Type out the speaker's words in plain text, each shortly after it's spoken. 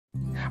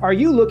Are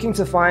you looking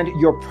to find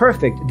your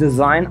perfect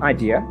design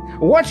idea?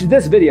 Watch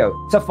this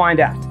video to find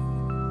out.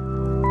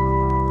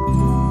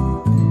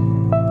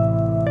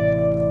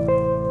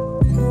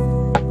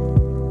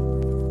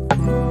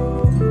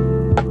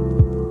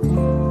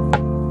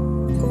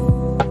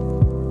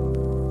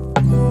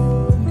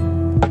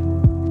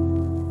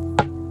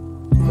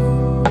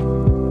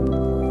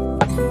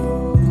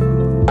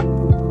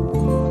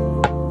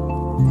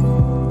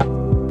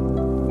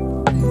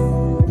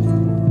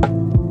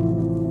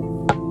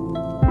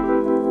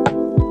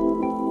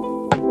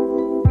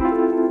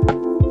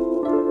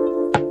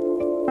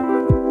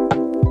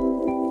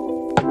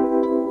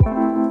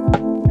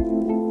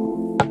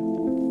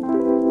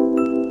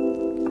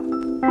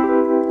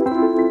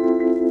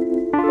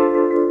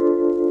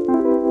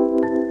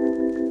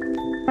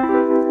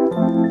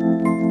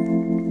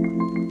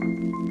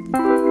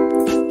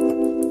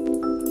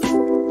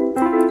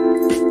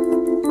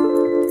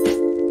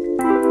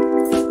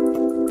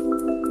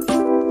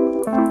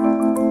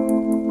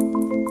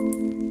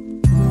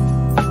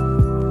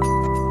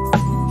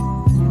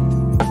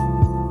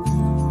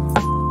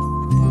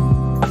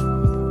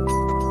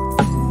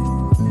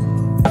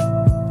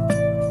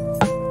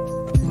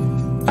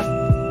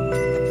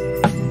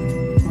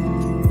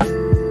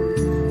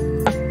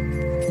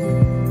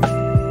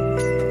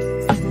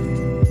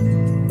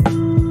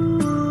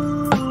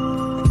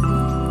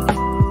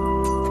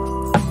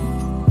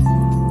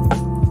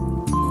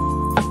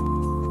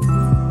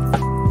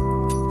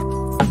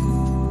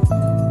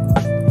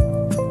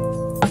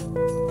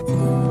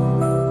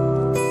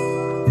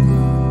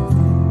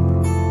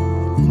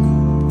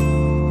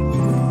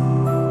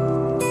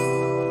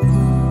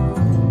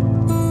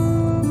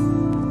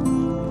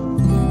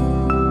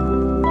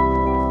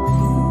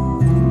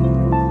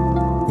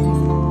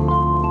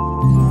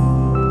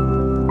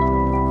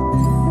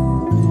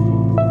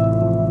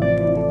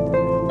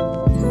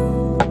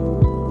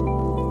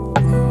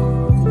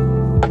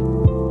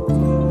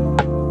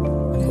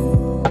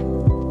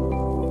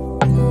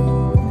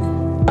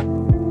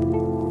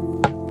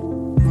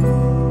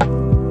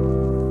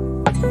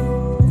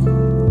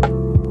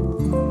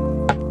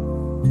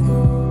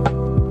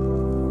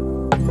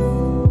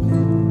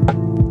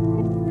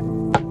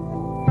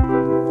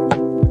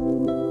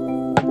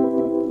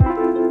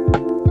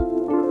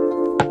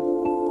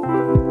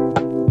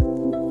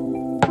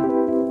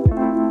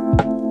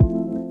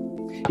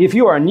 If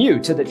you are new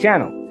to the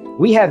channel,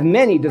 we have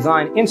many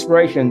design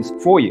inspirations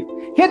for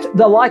you. Hit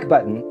the like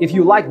button if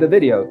you like the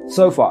video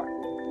so far.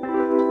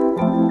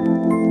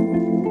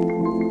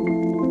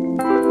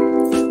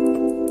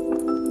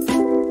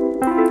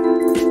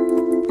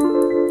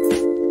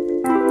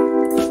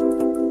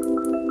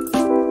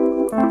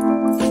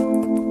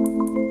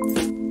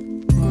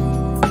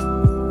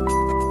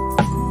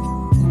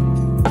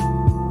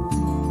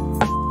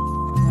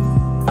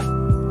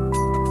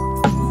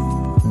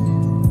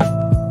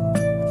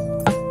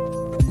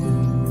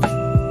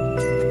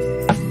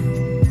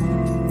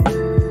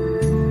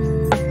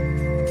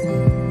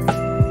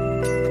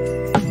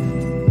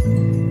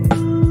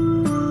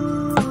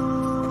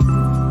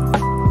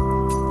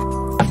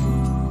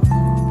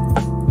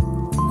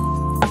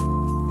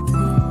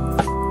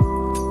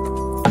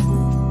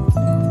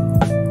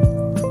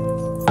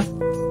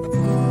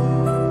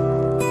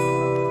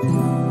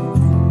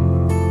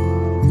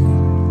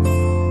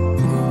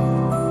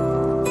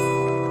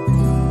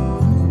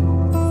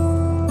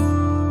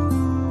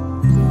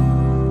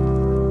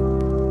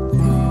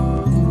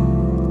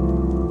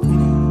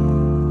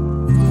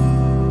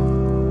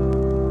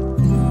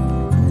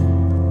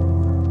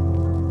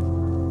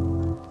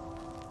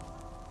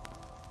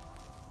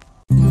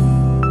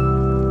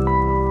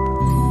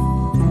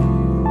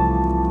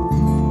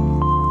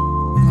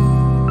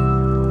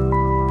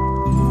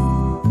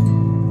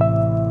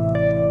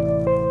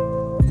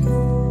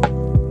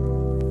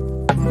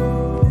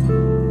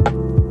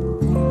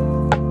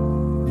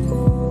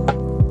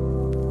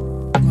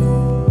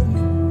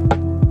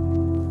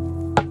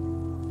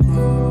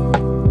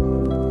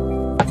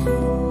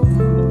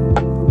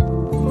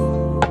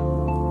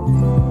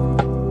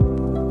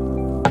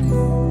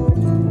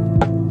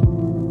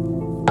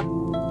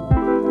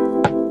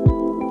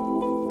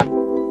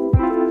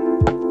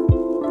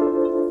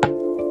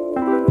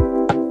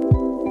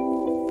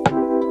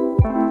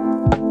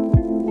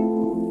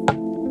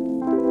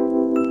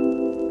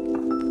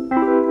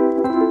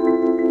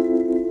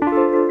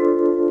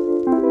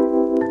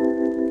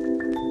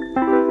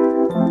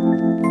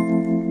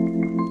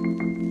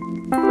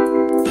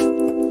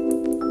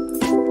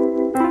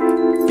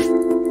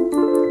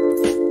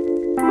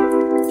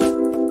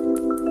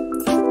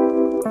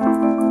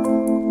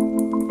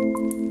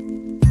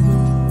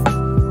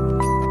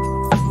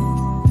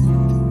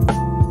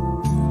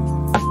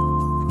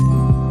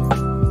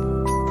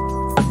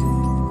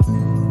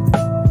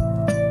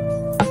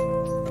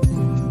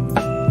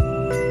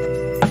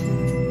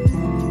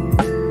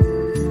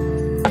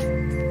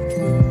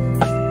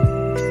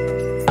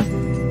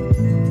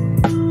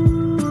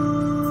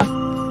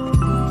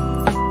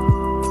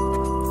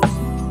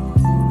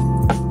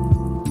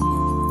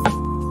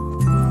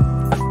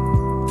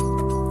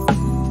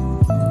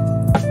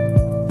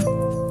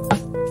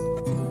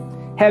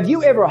 Have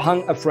you ever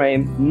hung a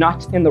frame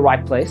not in the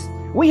right place?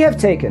 We have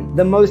taken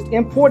the most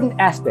important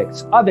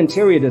aspects of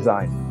interior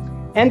design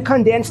and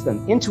condensed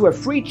them into a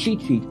free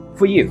cheat sheet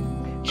for you.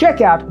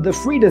 Check out the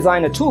free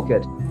designer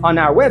toolkit on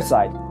our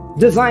website,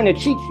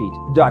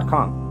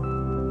 designercheatsheet.com.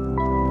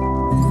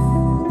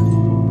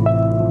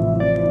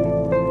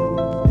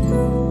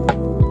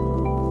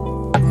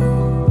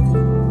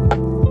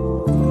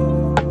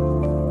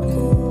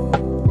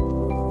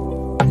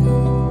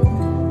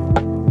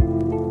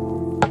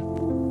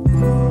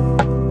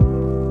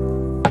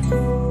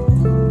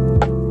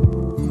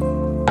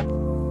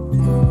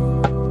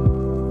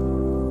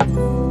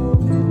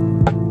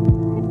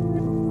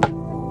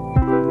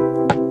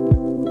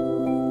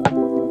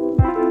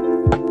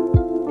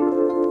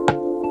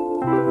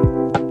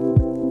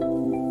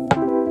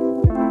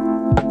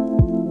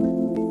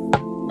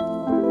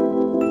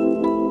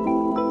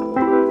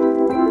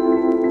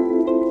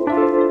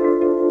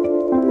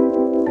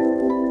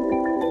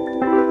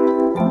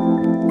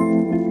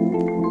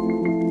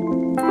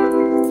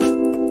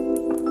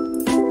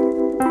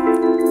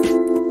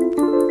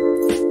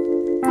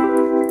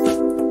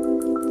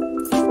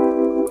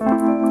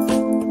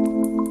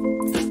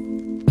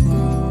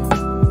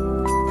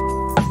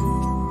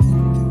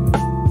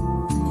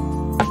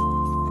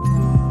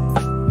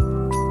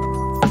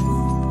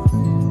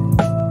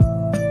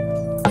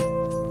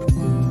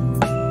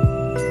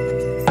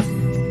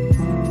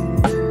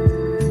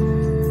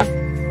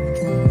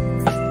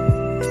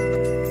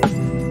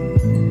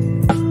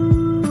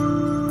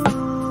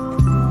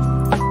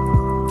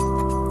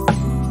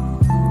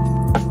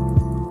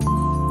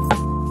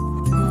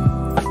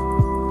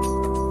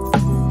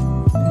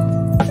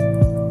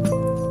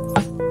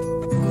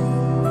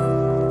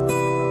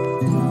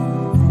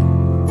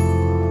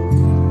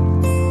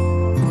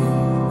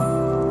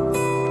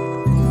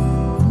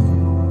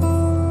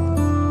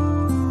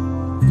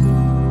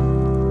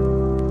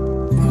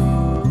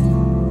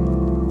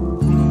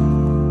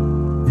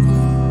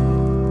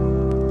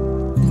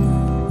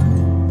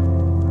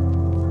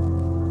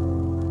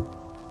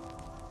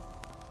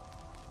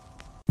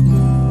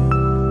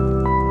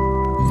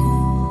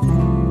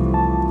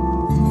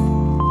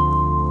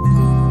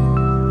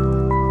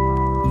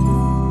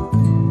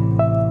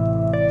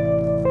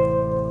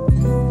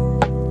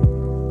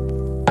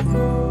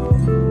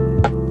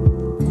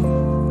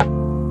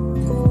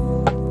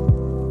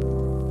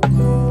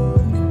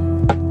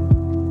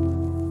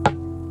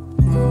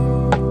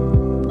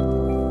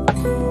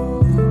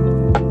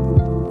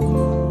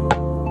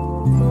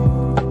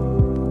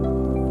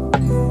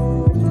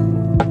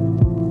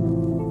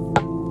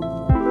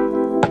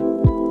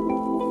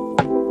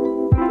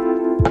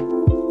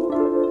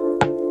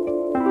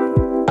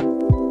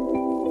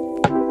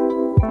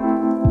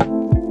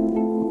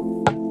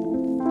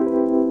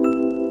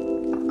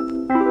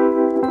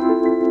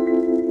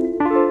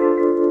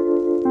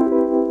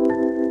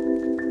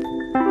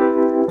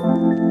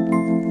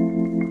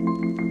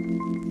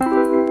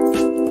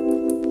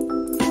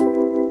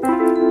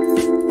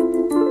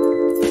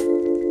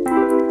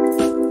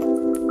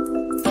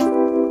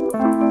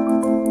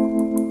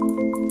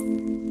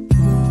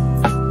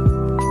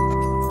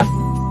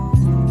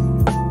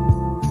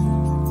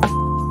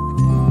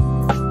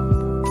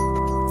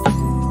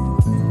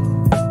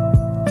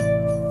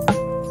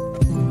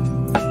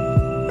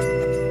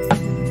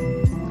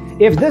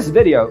 If this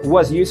video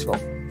was useful,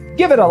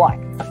 give it a like.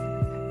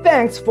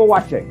 Thanks for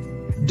watching.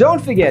 Don't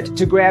forget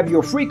to grab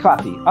your free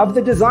copy of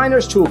the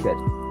Designer's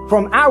Toolkit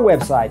from our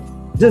website,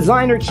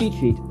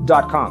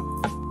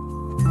 designercheatsheet.com.